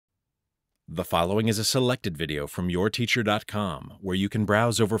The following is a selected video from yourteacher.com, where you can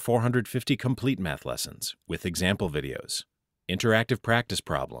browse over 450 complete math lessons with example videos, interactive practice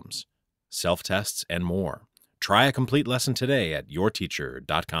problems, self-tests, and more. Try a complete lesson today at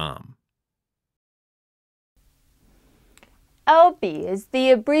yourteacher.com. LB is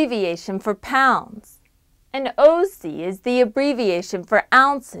the abbreviation for pounds, and OC is the abbreviation for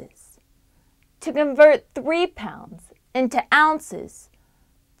ounces. To convert 3 pounds into ounces,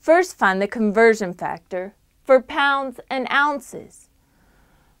 first find the conversion factor for pounds and ounces,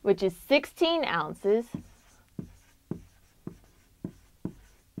 which is 16 ounces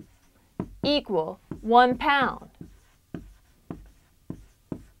equal 1 pound.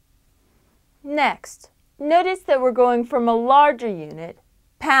 Next, notice that we're going from a larger unit,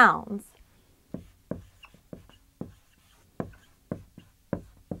 pounds,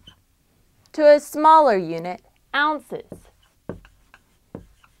 to a smaller unit, ounces.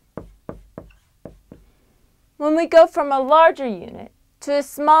 When we go from a larger unit to a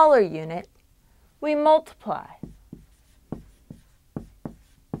smaller unit, we multiply.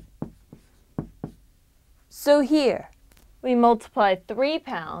 So here, we multiply 3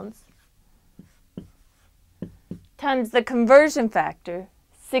 pounds times the conversion factor,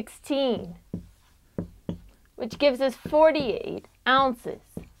 16, which gives us 48 ounces.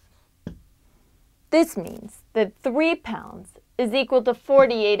 This means that 3 pounds is equal to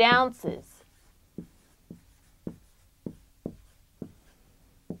 48 ounces.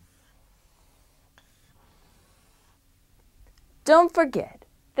 Don't forget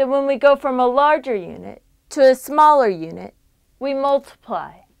that when we go from a larger unit to a smaller unit, we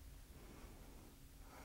multiply.